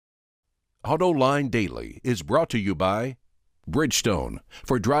AutoLine Daily is brought to you by Bridgestone.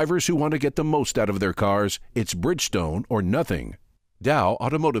 For drivers who want to get the most out of their cars, it's Bridgestone or nothing. Dow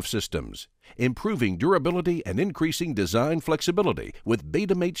Automotive Systems, improving durability and increasing design flexibility with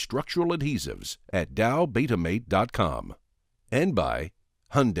Betamate structural adhesives at dowbetamate.com. And by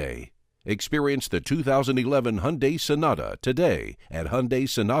Hyundai. Experience the 2011 Hyundai Sonata today at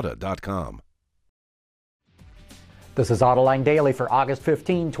HyundaiSonata.com. This is AutoLine Daily for August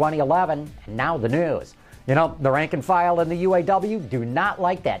 15, 2011, and now the news. You know, the rank and file in the UAW do not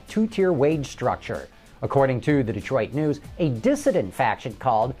like that two-tier wage structure. According to the Detroit News, a dissident faction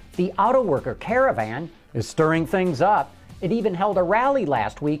called the Auto Worker Caravan is stirring things up. It even held a rally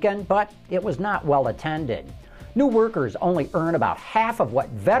last weekend, but it was not well attended. New workers only earn about half of what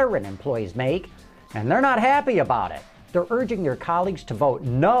veteran employees make, and they're not happy about it. They're urging their colleagues to vote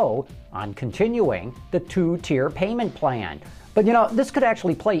no on continuing the two-tier payment plan. But you know, this could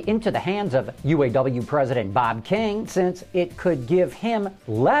actually play into the hands of UAW President Bob King, since it could give him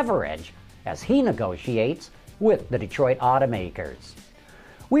leverage as he negotiates with the Detroit automakers.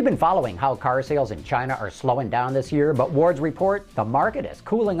 We've been following how car sales in China are slowing down this year, but Ward's report, the market is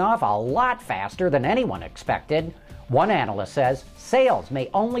cooling off a lot faster than anyone expected. One analyst says sales may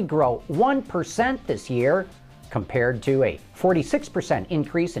only grow 1% this year, compared to a 46%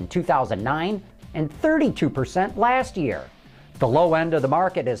 increase in 2009 and 32% last year. The low end of the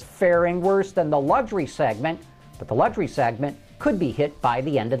market is faring worse than the luxury segment, but the luxury segment could be hit by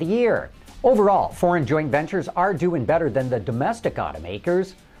the end of the year. Overall, foreign joint ventures are doing better than the domestic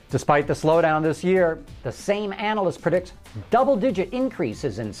automakers. Despite the slowdown this year, the same analyst predicts double-digit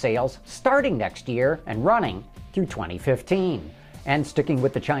increases in sales starting next year and running through 2015. And sticking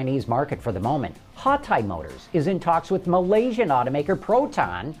with the Chinese market for the moment, Hawtai Motors is in talks with Malaysian automaker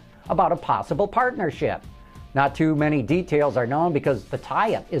Proton about a possible partnership. Not too many details are known because the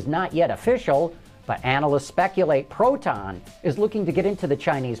tie-up is not yet official, but analysts speculate Proton is looking to get into the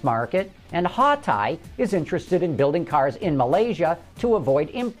Chinese market, and Hawtai is interested in building cars in Malaysia to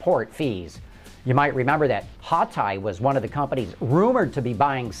avoid import fees. You might remember that Hawtai was one of the companies rumored to be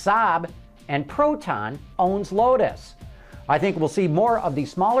buying Saab, and Proton owns Lotus. I think we'll see more of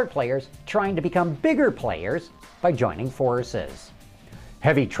these smaller players trying to become bigger players by joining forces.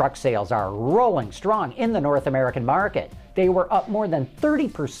 Heavy truck sales are rolling strong in the North American market. They were up more than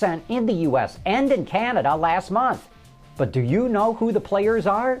 30% in the US and in Canada last month. But do you know who the players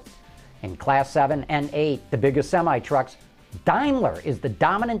are? In Class 7 and 8, the biggest semi-trucks, Daimler is the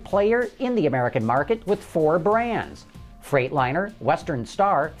dominant player in the American market with 4 brands: Freightliner, Western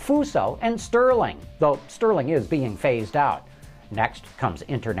Star, Fuso, and Sterling, though Sterling is being phased out. Next comes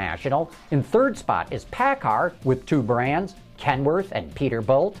International. In third spot is PACCAR with 2 brands, Kenworth and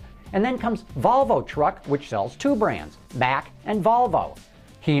Peterbilt. And then comes Volvo Truck, which sells 2 brands, Mack and Volvo.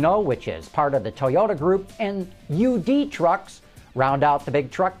 Hino, which is part of the Toyota Group, and UD Trucks round out the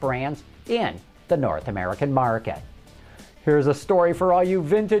big truck brands in the North American market. Here's a story for all you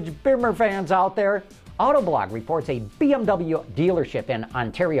vintage Bimmer fans out there. Autoblog reports a BMW dealership in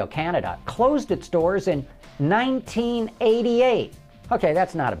Ontario, Canada, closed its doors in 1988. Okay,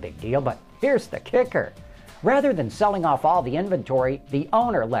 that's not a big deal, but here's the kicker. Rather than selling off all the inventory, the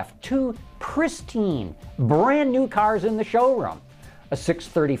owner left 2 pristine, brand new cars in the showroom, a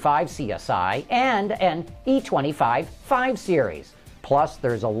 635 CSI and an E25 5 Series. Plus,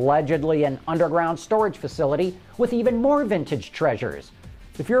 there's allegedly an underground storage facility with even more vintage treasures.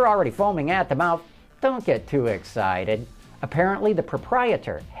 If you're already foaming at the mouth, don't get too excited. Apparently, the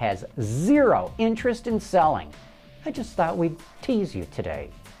proprietor has 0 interest in selling. I just thought we'd tease you today.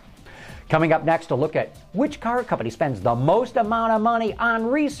 Coming up next, a look at which car company spends the most amount of money on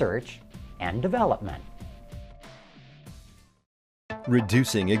research and development.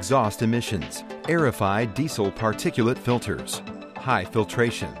 Reducing exhaust emissions, aerified diesel particulate filters, high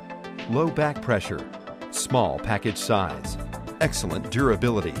filtration, low back pressure, small package size, excellent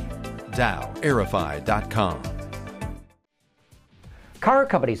durability. DowAerify.com. Car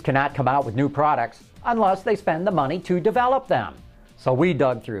companies cannot come out with new products unless they spend the money to develop them. So we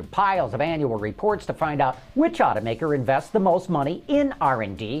dug through piles of annual reports to find out which automaker invests the most money in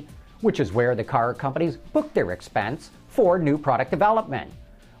R&D, which is where the car companies book their expense for new product development.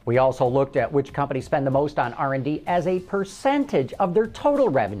 We also looked at which companies spend the most on R&D as a percentage of their total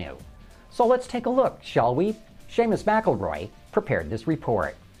revenue. So let's take a look, shall we? Seamus McElroy prepared this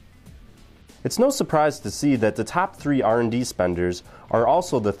report. It's no surprise to see that the top 3 R&D spenders are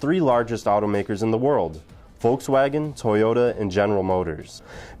also the 3 largest automakers in the world: Volkswagen, Toyota, and General Motors.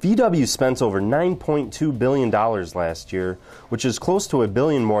 VW spent over $9.2 billion last year, which is close to $1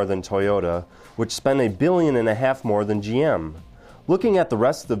 billion more than Toyota, which spent $1.5 billion more than GM. Looking at the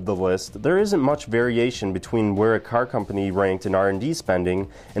rest of the list, there isn't much variation between where a car company ranked in R&D spending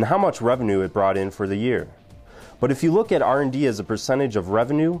and how much revenue it brought in for the year. But if you look at R&D as a percentage of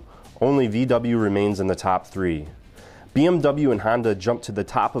revenue, only VW remains in the top 3. BMW and Honda jumped to the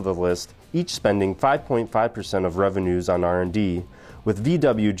top of the list, each spending 5.5% of revenues on R&D, with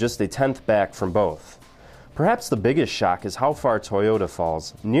VW just a tenth back from both. Perhaps the biggest shock is how far Toyota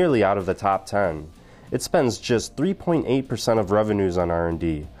falls, nearly out of the top 10. It spends just 3.8% of revenues on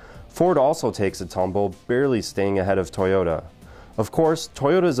R&D. Ford also takes a tumble, barely staying ahead of Toyota. Of course,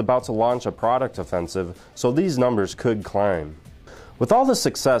 Toyota is about to launch a product offensive, so these numbers could climb. With all the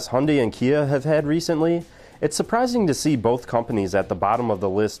success Hyundai and Kia have had recently, it's surprising to see both companies at the bottom of the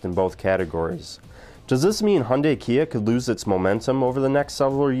list in both categories. Does this mean Hyundai Kia could lose its momentum over the next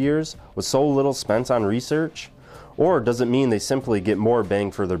several years with so little spent on research? Or does it mean they simply get more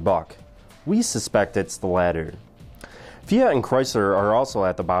bang for their buck? We suspect it's the latter. Fiat and Chrysler are also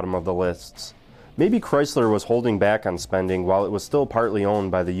at the bottom of the lists. Maybe Chrysler was holding back on spending while it was still partly owned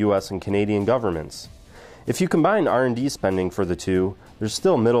by the US and Canadian governments. If you combine R&D spending for the two, they're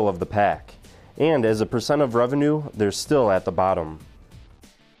still middle of the pack. And as a percent of revenue, they're still at the bottom.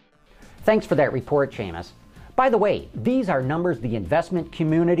 Thanks for that report, Seamus. By the way, these are numbers the investment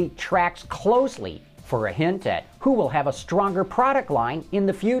community tracks closely for a hint at who will have a stronger product line in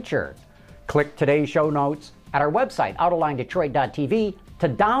the future. Click today's show notes at our website, autolinedetroit.tv, to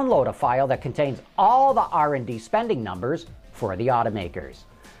download a file that contains all the R&D spending numbers for the automakers.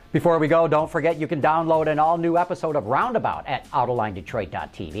 Before we go, don't forget you can download an all-new episode of Roundabout at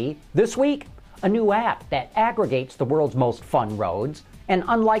autolinedetroit.tv. This week, a new app that aggregates the world's most fun roads, an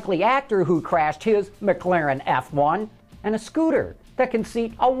unlikely actor who crashed his McLaren F1, and a scooter that can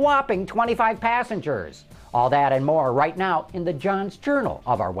seat a whopping 25 passengers. All that and more right now in the John's Journal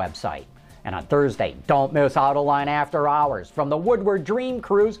of our website. And on Thursday, don't miss Autoline After Hours from the Woodward Dream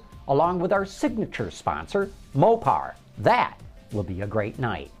Cruise, along with our signature sponsor, Mopar. That will be a great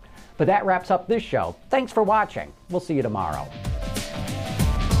night. But that wraps up this show. Thanks for watching. We'll see you tomorrow.